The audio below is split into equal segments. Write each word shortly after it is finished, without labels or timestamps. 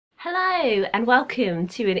Hello and welcome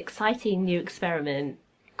to an exciting new experiment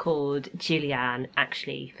called Julianne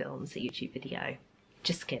Actually Films a YouTube Video.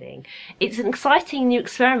 Just kidding. It's an exciting new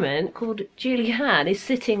experiment called Julianne is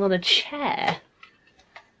sitting on a chair.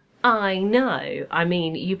 I know. I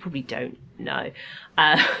mean, you probably don't know.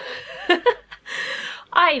 I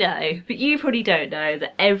know, but you probably don't know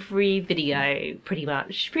that every video pretty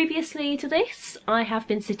much previously to this, I have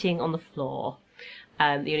been sitting on the floor.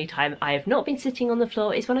 The only time I have not been sitting on the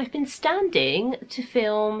floor is when I've been standing to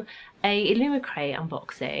film a Illumicray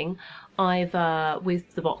unboxing, either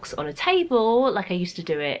with the box on a table, like I used to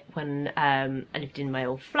do it when I lived in my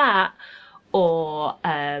old flat, or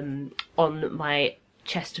on my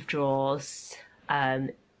chest of drawers,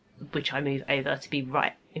 which I move over to be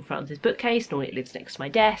right in front of this bookcase. Normally it lives next to my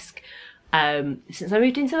desk, since I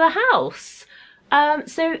moved into the house.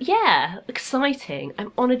 So yeah, exciting.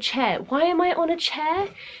 I'm on a chair. Why am I on a chair?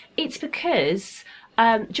 It's because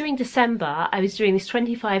during December I was doing this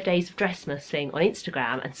 25 days of Dressmas thing on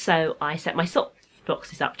Instagram, and so I set my sock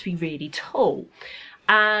boxes up to be really tall.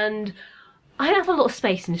 And I have a lot of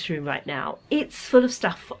space in this room right now. It's full of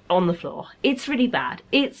stuff on the floor. It's really bad.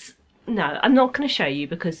 No, I'm not going to show you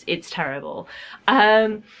because it's terrible.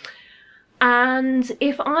 And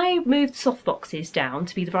if I move the soft boxes down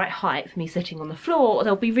to be the right height for me sitting on the floor,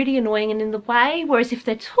 they'll be really annoying and in the way, whereas if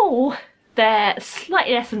they're tall, they're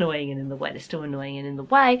slightly less annoying and in the way. They're still annoying and in the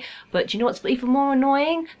way, but do you know what's even more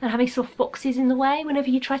annoying than having soft boxes in the way whenever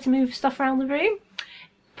you try to move stuff around the room?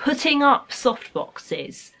 Putting up soft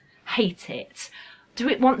boxes. Hate it. Do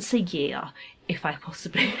it once a year, if I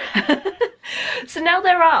possibly So now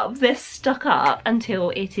they're up, they're stuck up until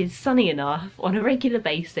it is sunny enough on a regular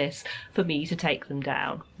basis for me to take them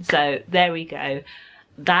down. So there we go.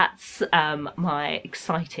 That's my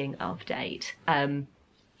exciting update.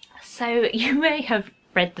 So you may have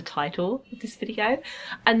read the title of this video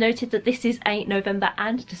and noted that this is a November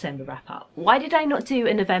and December wrap-up. Why did I not do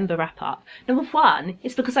a November wrap-up? Number one,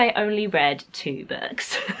 it's because I only read 2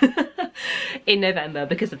 books in November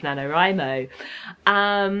because of NaNoWriMo.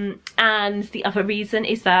 And the other reason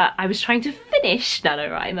is that I was trying to finish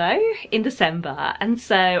NaNoWriMo in December, and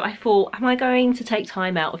so I thought, am I going to take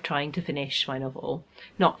time out of trying to finish my novel?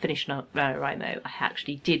 Not finish NaNoWriMo. I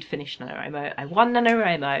actually did finish NaNoWriMo. I won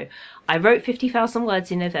NaNoWriMo. I wrote 50,000 words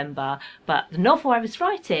in November, but the novel I was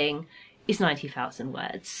writing is 90,000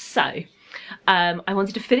 words. So I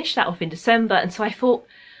wanted to finish that off in December, and so I thought,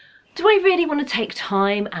 do I really want to take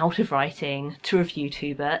time out of writing to review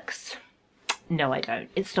 2 books? No, I don't.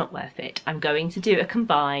 It's not worth it. I'm going to do a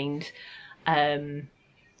combined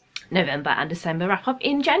November and December wrap up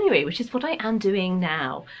in January, which is what I am doing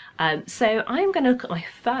now. So I'm going to look at my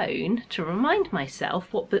phone to remind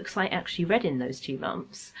myself what books I actually read in those 2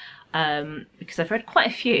 months, because I've read quite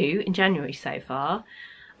a few in January so far,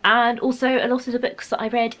 and also a lot of the books that I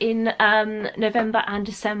read in November and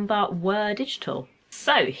December were digital.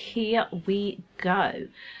 So here we go.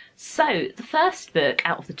 So the first book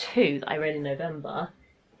out of the 2 that I read in November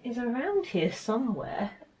is around here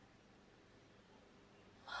somewhere.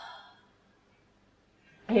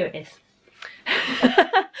 Here it is.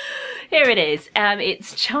 Here it is.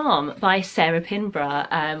 It's Charm by Sarah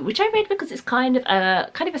Pinborough, which I read because it's kind of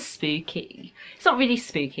a spooky. It's not really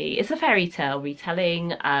spooky. It's a fairy tale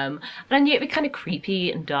retelling, and I knew it'd be kind of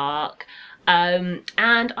creepy and dark. And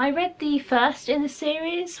I read the first in the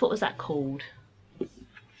series. What was that called?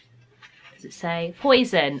 Does it say?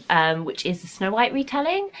 Poison, which is the Snow White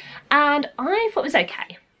retelling, and I thought it was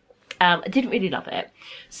okay. I didn't really love it.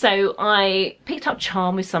 So I picked up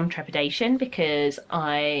Charm with some trepidation because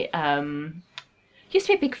I used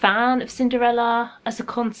to be a big fan of Cinderella as a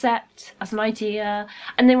concept, as an idea.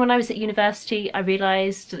 And then when I was at university, I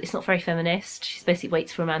realised that it's not very feminist. She basically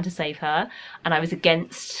waits for a man to save her. And I was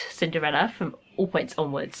against Cinderella from all points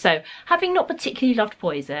onwards. So having not particularly loved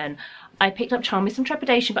Poison, I picked up Charm with some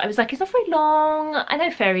trepidation, but I was like, it's not very long, I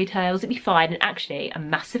know fairy tales, it'd be fine. And actually, I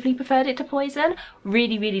massively preferred it to Poison,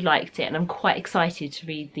 really, really liked it, and I'm quite excited to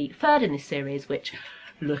read the 3rd in this series, which,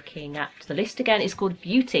 looking at the list again, is called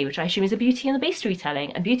Beauty, which I assume is a Beauty and the Beast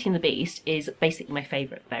retelling, and Beauty and the Beast is basically my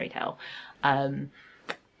favourite fairy tale,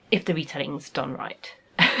 if the retelling's done right.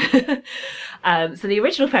 So the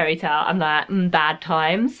original fairy tale, I'm like, bad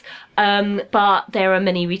times, but there are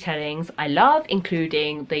many retellings I love,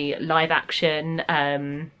 including the live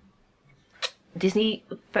action Disney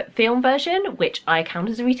film version, which I count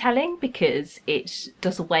as a retelling because it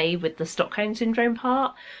does away with the Stockholm Syndrome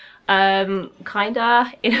part,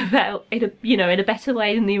 kinda in a better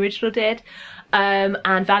way than the original did.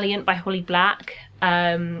 And Valiant by Holly Black,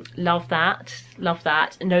 love that,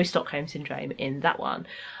 no Stockholm Syndrome in that one.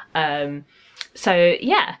 So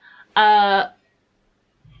yeah, Where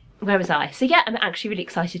was I? So yeah, I'm actually really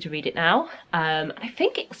excited to read it now. I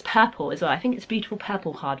think it's purple as well. I think it's a beautiful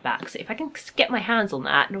purple hardback. So if I can get my hands on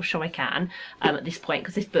that, not sure I can at this point,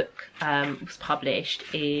 because this book was published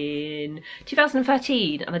in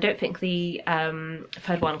 2013, and I don't think the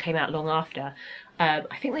third one came out long after. I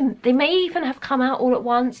think they may even have come out all at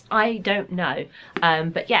once. I don't know.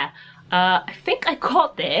 But yeah, I think I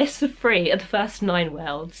got this for free at the first 9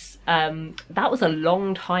 Worlds. That was a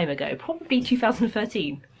long time ago, probably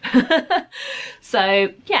 2013. So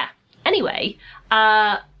yeah, anyway,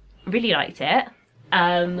 really liked it.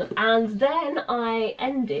 And then I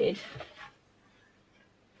ended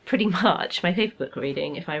pretty much my paper book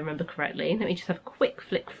reading, if I remember correctly. Let me just have a quick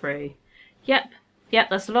flick through. Yep,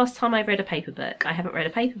 that's the last time I read a paper book. I haven't read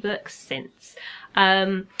a paper book since.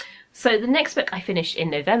 So the next book I finished in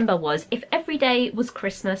November was If Every Day Was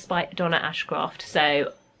Christmas by Donna Ashcroft.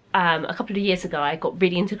 So a couple of years ago I got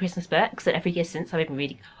really into Christmas books, and every year since I've been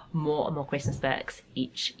reading more and more Christmas books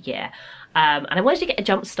each year. And I wanted to get a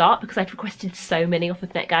jump start because I'd requested so many off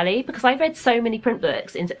of NetGalley. Because I read so many print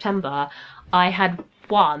books in September, I had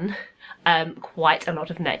won quite a lot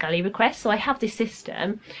of NetGalley requests. So I have this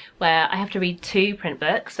system where I have to read 2 print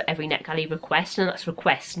books for every NetGalley request, and that's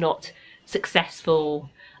request, not successful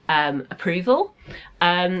approval.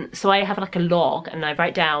 So I have like a log, and I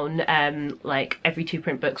write down like every 2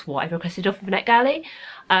 print books what I've requested off of NetGalley.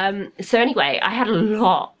 So anyway, I had a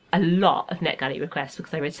lot of NetGalley requests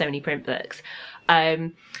because I read so many print books.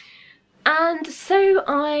 And so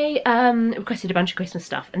I requested a bunch of Christmas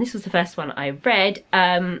stuff, and this was the first one I read.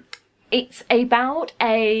 It's about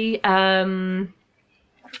a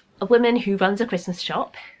woman who runs a Christmas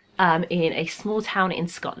shop in a small town in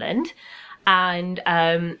Scotland. And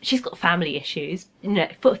she's got family issues. You know,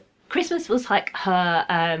 Christmas was like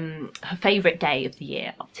her favourite day of the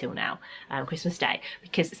year up till now, Christmas Day,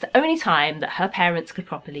 because it's the only time that her parents could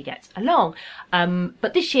properly get along.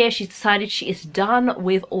 But this year she's decided she is done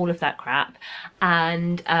with all of that crap,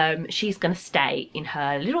 and she's going to stay in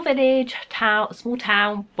her little village, town, small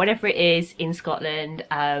town, whatever it is in Scotland,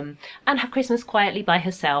 and have Christmas quietly by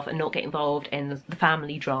herself and not get involved in the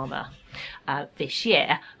family drama. This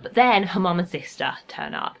year, but then her mum and sister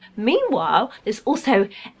turn up. Meanwhile, there's also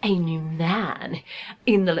a new man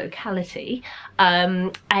in the locality,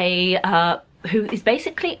 who is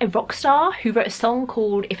basically a rock star who wrote a song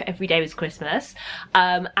called If Every Day Was Christmas,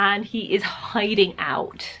 and he is hiding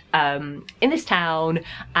out in this town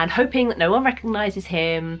and hoping that no one recognises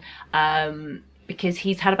him because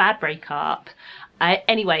he's had a bad breakup.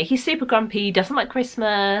 Anyway, he's super grumpy, doesn't like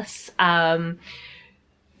Christmas.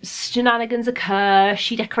 Shenanigans occur.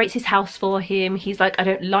 She decorates his house for him. He's like, I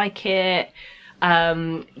don't like it.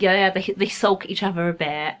 Yeah, they sulk each other a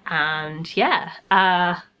bit, and yeah,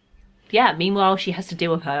 meanwhile she has to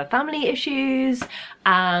deal with her family issues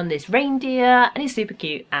and this reindeer, and he's super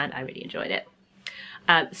cute, and I really enjoyed it.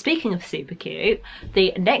 Speaking of super cute,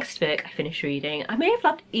 the next book I finished reading I may have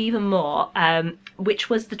loved even more, which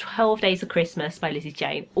was The 12 Days of Christmas by Lizzie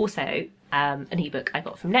Jane, also an ebook I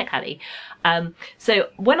got from NetGalley. So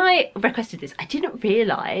when I requested this, I didn't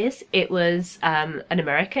realise it was an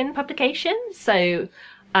American publication. So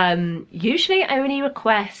usually I only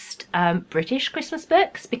request British Christmas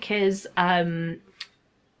books because I'm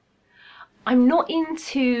not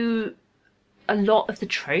into a lot of the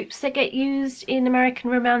tropes that get used in American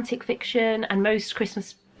romantic fiction, and most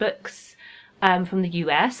Christmas books from the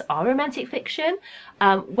US are romantic fiction,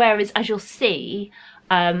 whereas as you'll see,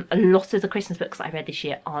 a lot of the Christmas books that I read this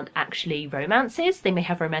year aren't actually romances. They may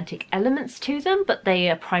have romantic elements to them, but they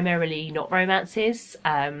are primarily not romances.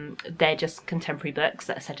 They're just contemporary books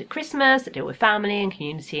that are set at Christmas, that deal with family and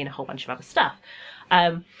community and a whole bunch of other stuff.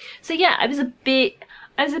 So yeah, I was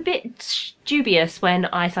a bit dubious when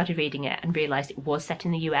I started reading it and realised it was set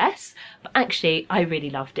in the US, but actually I really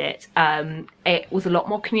loved it. It was a lot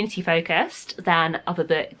more community focused than other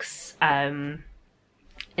books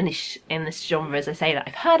in this genre, as I say, that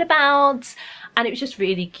I've heard about, and it was just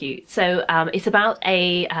really cute. So it's about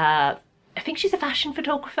I think she's a fashion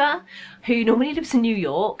photographer who normally lives in New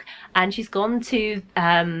York, and she's gone to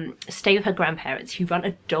stay with her grandparents who run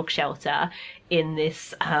a dog shelter in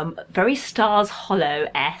this very Stars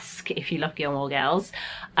Hollow-esque, if you love Gilmore Girls,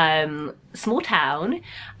 small town.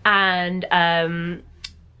 And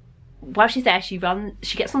while she's there, she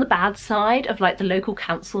gets on the bad side of like the local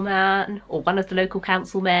councilman, or one of the local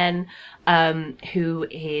councilmen, who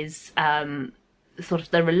is sort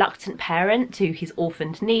of the reluctant parent to his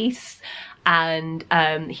orphaned niece, and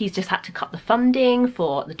he's just had to cut the funding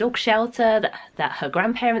for the dog shelter that her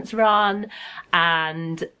grandparents run,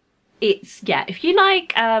 and it's, yeah, if you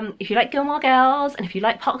like Gilmore Girls and if you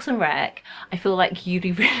like Parks and Rec, I feel like you'd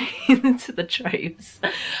be really into the tropes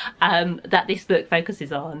that this book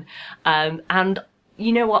focuses on. And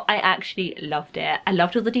you know what, I actually loved it. I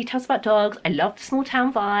loved all the details about dogs, I loved the small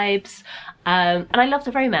town vibes, and I loved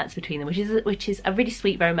the romance between them, which is a really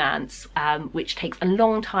sweet romance, which takes a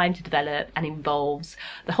long time to develop and involves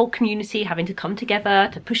the whole community having to come together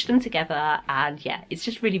to push them together, and yeah, it's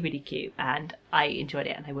just really, really cute, and I enjoyed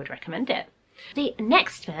it and I would recommend it. The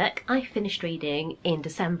next book I finished reading in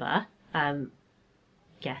December,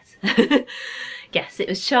 yes, yes, it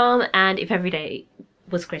was Charm and If Every Day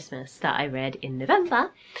Was Christmas that I read in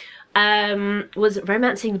November. Was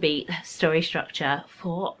Romancing the Beat, story structure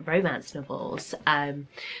for romance novels.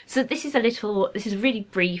 So this is a really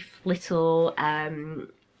brief little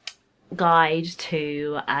guide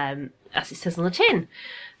to, as it says on the tin,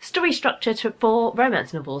 story structure for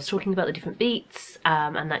romance novels, talking about the different beats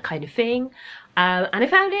and that kind of thing. And I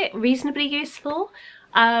found it reasonably useful.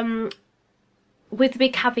 With the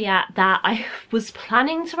big caveat that I was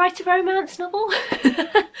planning to write a romance novel for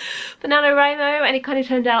NaNoWriMo, and it kind of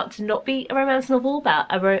turned out to not be a romance novel, but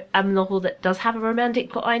a novel that does have a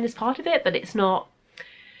romantic plotline as part of it, but it's not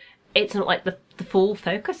like the full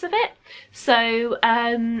focus of it. So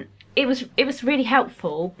it was really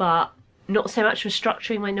helpful, but not so much for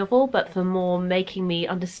structuring my novel, but for more making me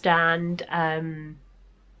understand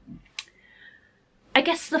I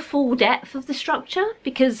guess the full depth of the structure,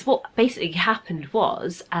 because what basically happened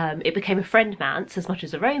was it became a friendmance as much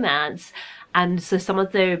as a romance, and so some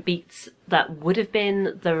of the beats that would have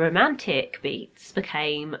been the romantic beats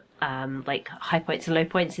became like high points and low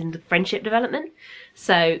points in the friendship development.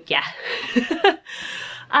 So yeah,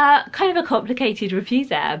 kind of a complicated review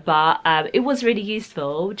there, but it was really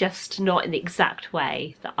useful, just not in the exact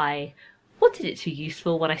way that I wanted it to be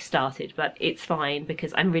useful when I started, but it's fine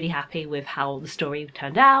because I'm really happy with how the story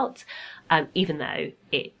turned out, even though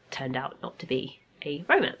it turned out not to be a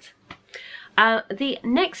romance. The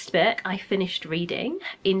next book I finished reading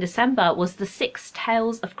in December was The Six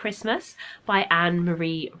Tales of Christmas by Anne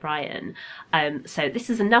Marie Ryan. So this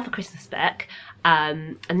is another Christmas book,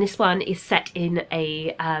 and this one is set in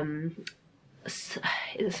a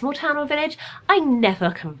small town or village. I never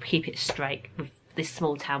can keep it straight with this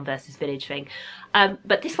small town versus village thing,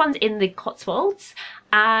 but this one's in the Cotswolds,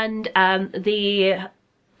 and the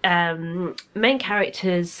main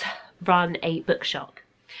characters run a bookshop.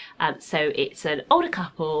 So it's an older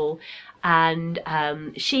couple, and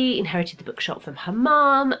she inherited the bookshop from her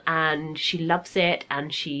mum, and she loves it,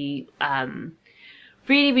 and she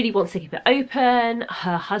really, really wants to keep it open.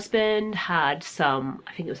 Her husband had some,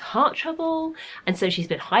 I think it was heart trouble, and so she's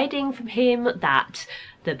been hiding from him that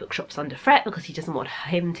the bookshop's under threat because he doesn't want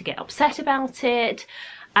him to get upset about it.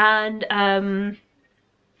 And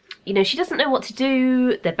you know, she doesn't know what to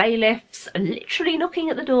do. The bailiffs are literally knocking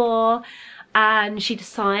at the door, and she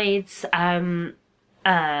decides to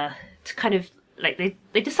kind of, like,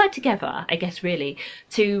 they decide together, I guess, really,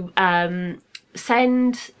 to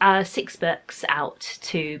send 6 books out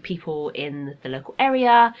to people in the local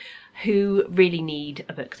area who really need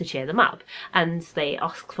a book to cheer them up, and they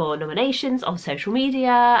ask for nominations on social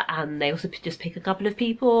media, and they also just pick a couple of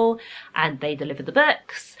people and they deliver the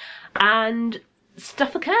books, and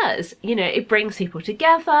stuff occurs. You know, it brings people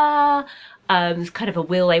together. It's kind of a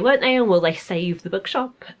will they, won't they, and will they save the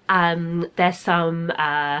bookshop. There's some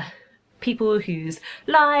people whose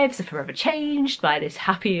lives are forever changed by this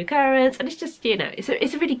happy occurrence, and it's just, you know, it's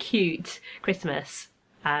a really cute Christmas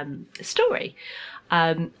story.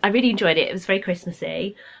 I really enjoyed it. It was very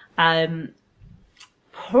Christmassy.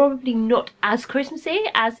 Probably not as Christmassy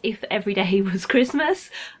as If Every Day Was Christmas,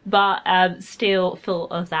 but still full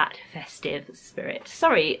of that festive spirit.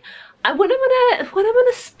 Sorry, when I'm on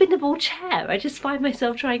a spinnable chair, I just find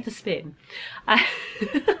myself trying to spin.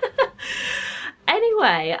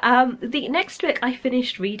 Anyway, the next book I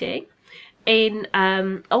finished reading in,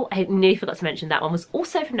 oh, I nearly forgot to mention that one was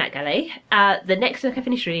also from NetGalley. The next book I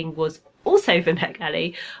finished reading was also from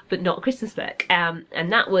NetGalley, but not a Christmas book,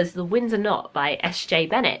 and that was The Winds Are Not by S.J.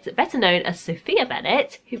 Bennett, better known as Sophia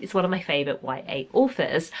Bennett, who is one of my favourite YA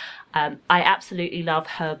authors. I absolutely love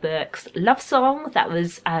her books. Love Song, that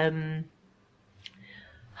was my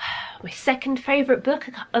second favourite book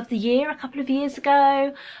of the year a couple of years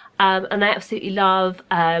ago. And I absolutely love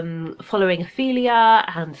Following Ophelia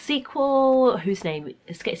and the sequel, whose name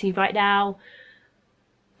escapes me right now.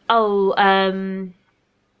 Oh,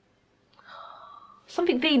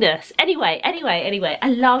 something Venus. Anyway, I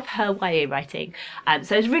love her YA writing.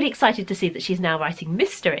 So I was really excited to see that she's now writing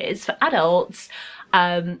mysteries for adults.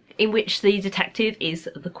 in which the detective is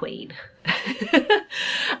the Queen.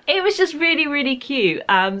 It was just really, really cute.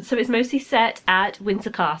 So it's mostly set at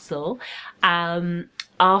Windsor Castle,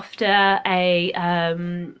 after a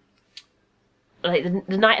like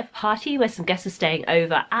the night of a party where some guests are staying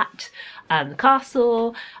over at the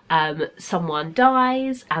castle. Someone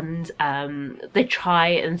dies, and they try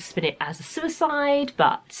and spin it as a suicide,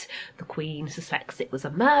 but the Queen suspects it was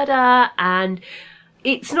a murder. And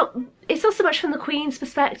it's not so much from the Queen's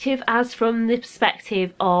perspective as from the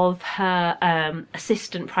perspective of her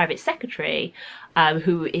assistant private secretary,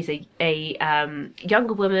 who is a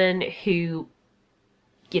younger woman who,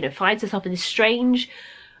 you know, finds herself in this strange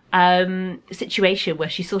situation where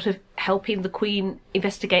she's sort of helping the Queen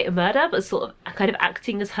investigate a murder, but sort of kind of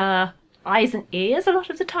acting as her eyes and ears a lot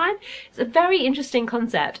of the time. It's a very interesting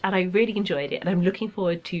concept, and I really enjoyed it, and I'm looking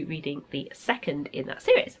forward to reading the second in that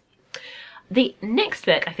series. The next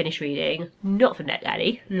book I finished reading, not from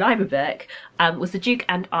NetGalley, library book, was The Duke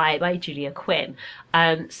and I by Julia Quinn.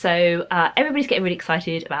 So everybody's getting really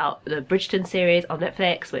excited about the Bridgerton series on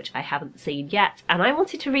Netflix, which I haven't seen yet, and I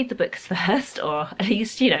wanted to read the books first, or at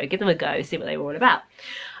least, you know, give them a go, see what they were all about.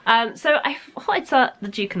 So I thought I'd start The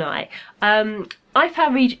Duke and I. I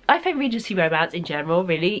found Regency romance in general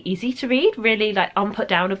really easy to read, really like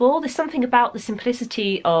unputdownable. There's something about the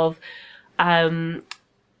simplicity of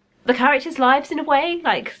the characters' lives in a way,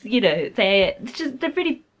 like, you know, they're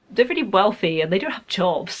really wealthy and they don't have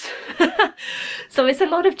jobs. So it's a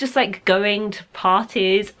lot of just like going to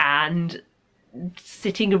parties and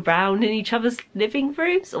sitting around in each other's living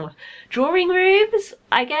rooms or drawing rooms,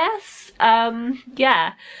 I guess.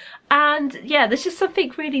 Yeah. And yeah, there's just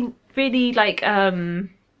something really like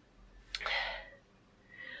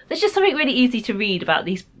there's just something really easy to read about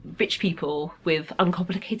these rich people with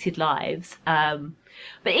uncomplicated lives.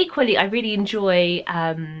 But equally, I really enjoy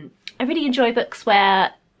books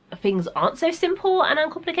where things aren't so simple and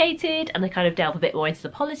uncomplicated, and they kind of delve a bit more into the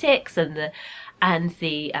politics and the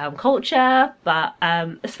culture. But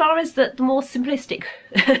as far as the more simplistic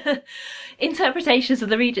interpretations of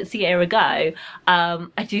the Regency era go,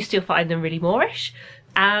 I do still find them really Moorish,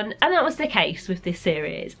 and that was the case with this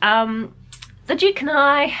series. The Duke and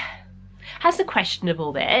I has some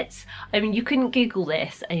questionable bits. I mean, you can Google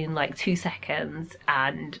this in like 2 seconds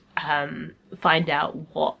and find out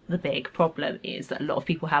what the big problem is that a lot of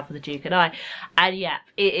people have with The Duke and I. And yeah,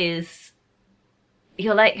 it is,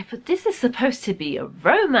 you're like, but this is supposed to be a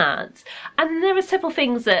romance. And there are several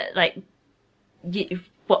things that like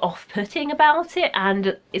were off-putting about it,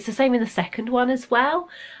 and it's the same in the second one as well.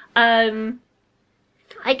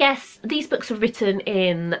 I guess these books were written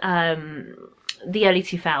in the early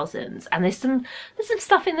 2000s, and there's some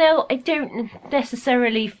stuff in there I don't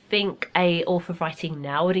necessarily think a author writing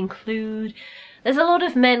now would include. There's a lot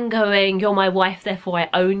of men going, "You're my wife, therefore I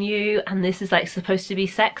own you," and this is like supposed to be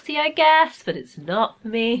sexy, I guess, but it's not for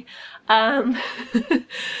me. So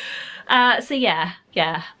yeah,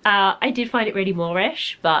 I did find it really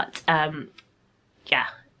Moorish, but yeah.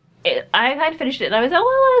 I kind of finished it and I was like, well,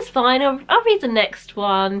 that was fine, I'll read the next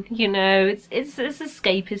one, you know, it's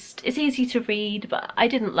escapist, it's easy to read, but I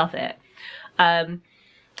didn't love it. And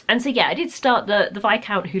so yeah, I did start the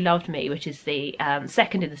Viscount Who Loved Me, which is the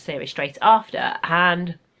second in the series straight after,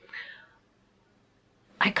 and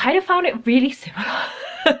I kind of found it really similar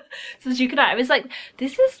to The Duke and I. Was like,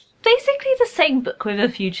 this is basically the same book with a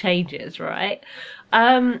few changes, right?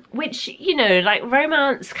 Which, you know, like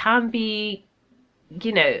romance can be,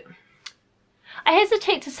 you know, I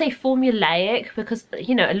hesitate to say formulaic because,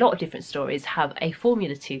 you know, a lot of different stories have a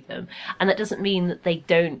formula to them, and that doesn't mean that they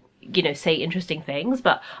don't, you know, say interesting things,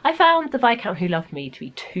 but I found the Viscount Who Loved Me to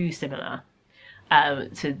be too similar to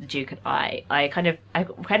The Duke and I kind of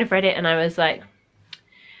read it and I was like,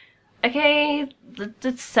 okay,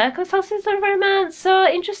 the circumstances of romance are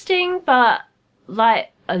interesting, but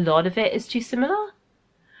like a lot of it is too similar.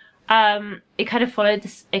 It kind of followed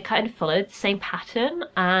the same pattern,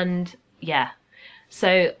 and yeah,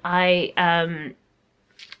 so I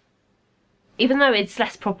even though it's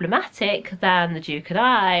less problematic than The Duke and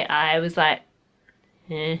I was like,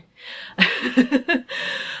 eh.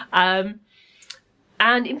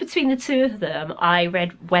 And in between the two of them, I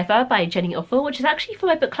read Weather by Jenny Offel, which is actually for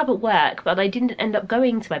my book club at work, but I didn't end up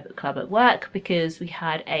going to my book club at work because we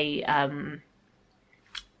had a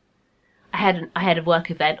I had a work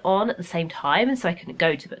event on at the same time, and so I couldn't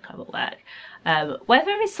go to book club at work.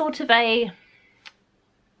 Weather is sort of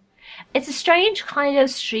it's a strange kind of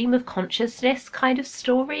stream of consciousness kind of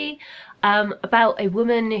story about a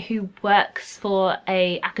woman who works for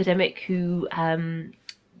a academic who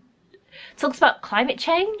talks about climate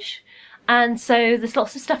change, And so there's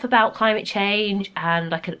lots of stuff about climate change and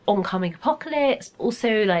like an oncoming apocalypse,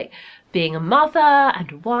 also like being a mother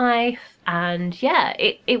and a wife, and yeah,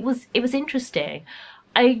 it was interesting.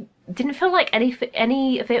 I didn't feel like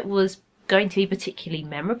any of it was going to be particularly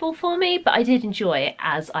memorable for me, but I did enjoy it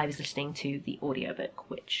as I was listening to the audiobook,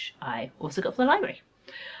 which I also got from the library.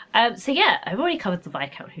 So yeah, I've already covered The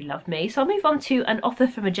Viscount Who Loved Me, so I'll move on to An Offer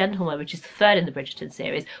from a Gentleman, which is the third in the Bridgerton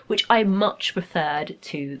series, which I much preferred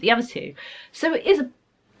to the other two. So it is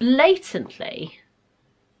blatantly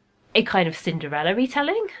a kind of Cinderella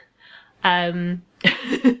retelling.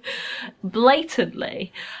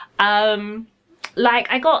 Blatantly. Like,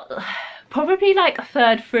 I got probably like a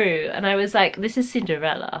third through and I was like, this is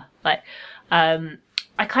Cinderella. Like, I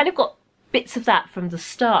kind of got bits of that from the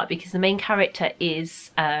start because the main character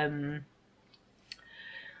is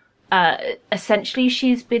essentially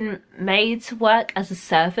she's been made to work as a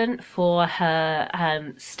servant for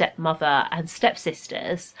her stepmother and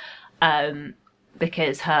stepsisters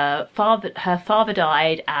because her father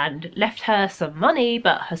died and left her some money,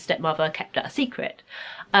 but her stepmother kept it a secret.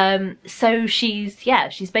 So she's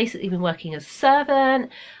basically been working as a servant,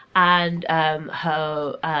 and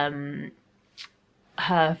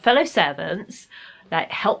her fellow servants like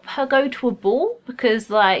help her go to a ball because,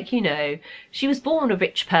 like, you know, she was born a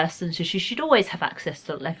rich person, so she should always have access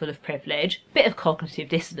to a level of privilege. Bit of cognitive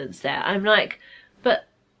dissonance there. I'm like, but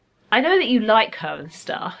I know that you like her and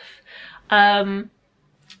stuff, but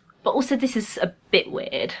also this is a bit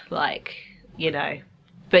weird, like, you know.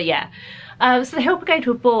 But yeah, so they help her go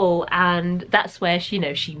to a ball, and that's where she, you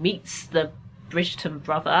know, she meets the Bridgerton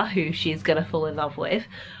brother who she's gonna fall in love with.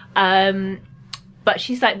 But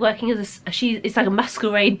she's like working as it's like a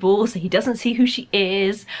masquerade ball, so he doesn't see who she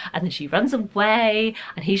is, and then she runs away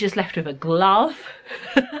and he's just left with a glove.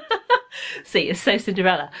 See, it's so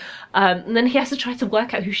Cinderella. And then he has to try to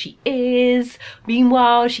work out who she is.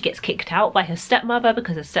 Meanwhile, she gets kicked out by her stepmother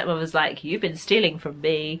because her stepmother's like, you've been stealing from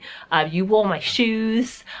me, you wore my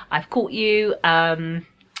shoes, I've caught you,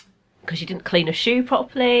 because you didn't clean a shoe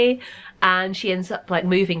properly. And she ends up like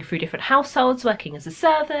moving through different households, working as a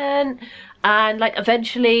servant, and like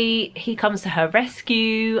eventually he comes to her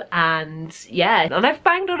rescue. And yeah, and I've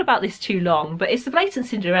banged on about this too long, but it's a blatant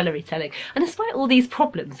Cinderella retelling, and despite all these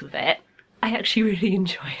problems with it, I actually really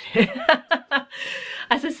enjoyed it.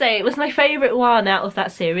 As I say, it was my favourite one out of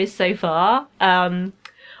that series so far. I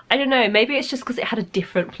don't know, maybe it's just because it had a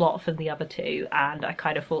different plot from the other two, and I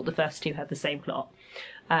kind of thought the first two had the same plot.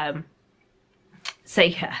 So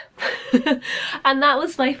yeah, and that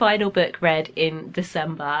was my final book read in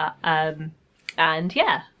December, and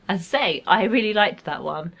yeah, as I say, I really liked that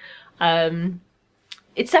one.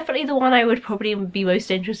 It's definitely the one I would probably be most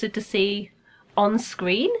interested to see on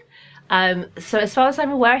screen. So as far as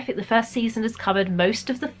I'm aware, I think the first season has covered most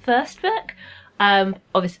of the first book.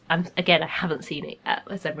 Obviously, again, I haven't seen it yet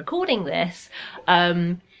as I'm recording this,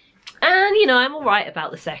 and you know, I'm alright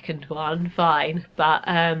about the second one, fine, but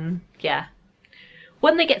yeah.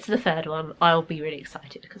 When they get to the third one, I'll be really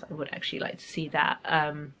excited because I would actually like to see that.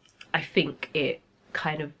 I think it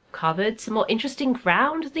kind of covered some more interesting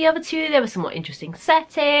ground than the other two. There were some more interesting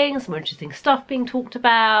settings, some more interesting stuff being talked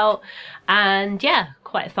about, and yeah,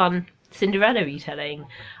 quite a fun Cinderella retelling,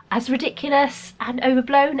 as ridiculous and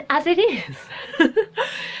overblown as it is.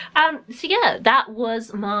 So yeah, that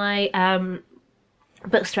was my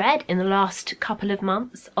books read in the last couple of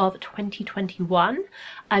months of 2021.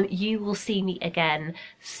 You will see me again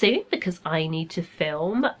soon because I need to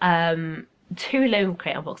film 2 Lone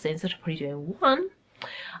Crate unboxings, that I'm probably doing 1.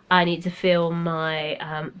 I need to film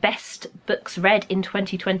my best books read in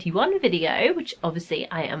 2021 video, which obviously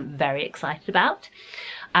I am very excited about.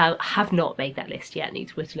 Have not made that list yet, need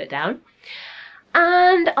to whittle it down.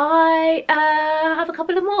 And I have a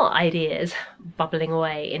couple of more ideas bubbling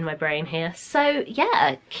away in my brain here. So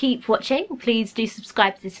yeah, keep watching. Please do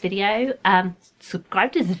subscribe to this video.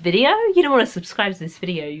 Subscribe to this video? You don't want to subscribe to this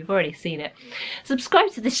video, you've already seen it.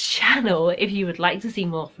 Subscribe to this channel if you would like to see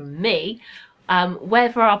more from me.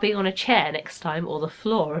 Whether I'll be on a chair next time or the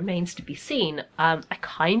floor remains to be seen. I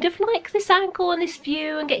kind of like this angle and this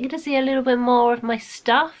view and getting to see a little bit more of my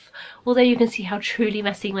stuff, although you can see how truly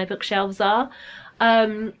messy my bookshelves are.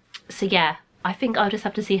 So yeah, I think I'll just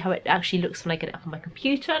have to see how it actually looks when I get it up on my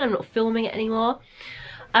computer and I'm not filming it anymore.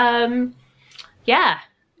 Yeah,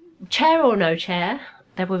 chair or no chair,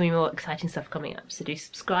 there will be more exciting stuff coming up, so do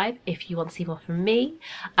subscribe if you want to see more from me.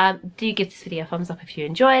 Do give this video a thumbs up if you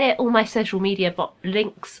enjoyed it. All my social media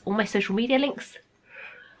links,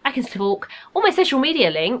 I can still talk. All my social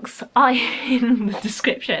media links are in the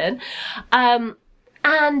description.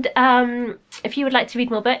 And if you would like to read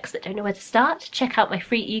more books but don't know where to start, check out my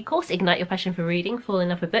free e-course, Ignite Your Passion for Reading, Fall in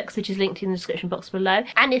Love with Books, which is linked in the description box below.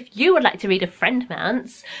 And if you would like to read a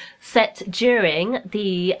Friendmance set during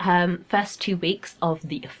the first 2 weeks of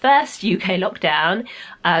the first UK lockdown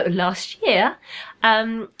last year,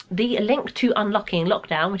 the link to Unlocking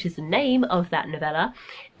Lockdown, which is the name of that novella,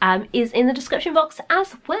 is in the description box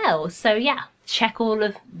as well. So yeah, check all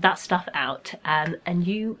of that stuff out, and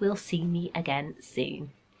you will see me again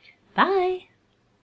soon. Bye!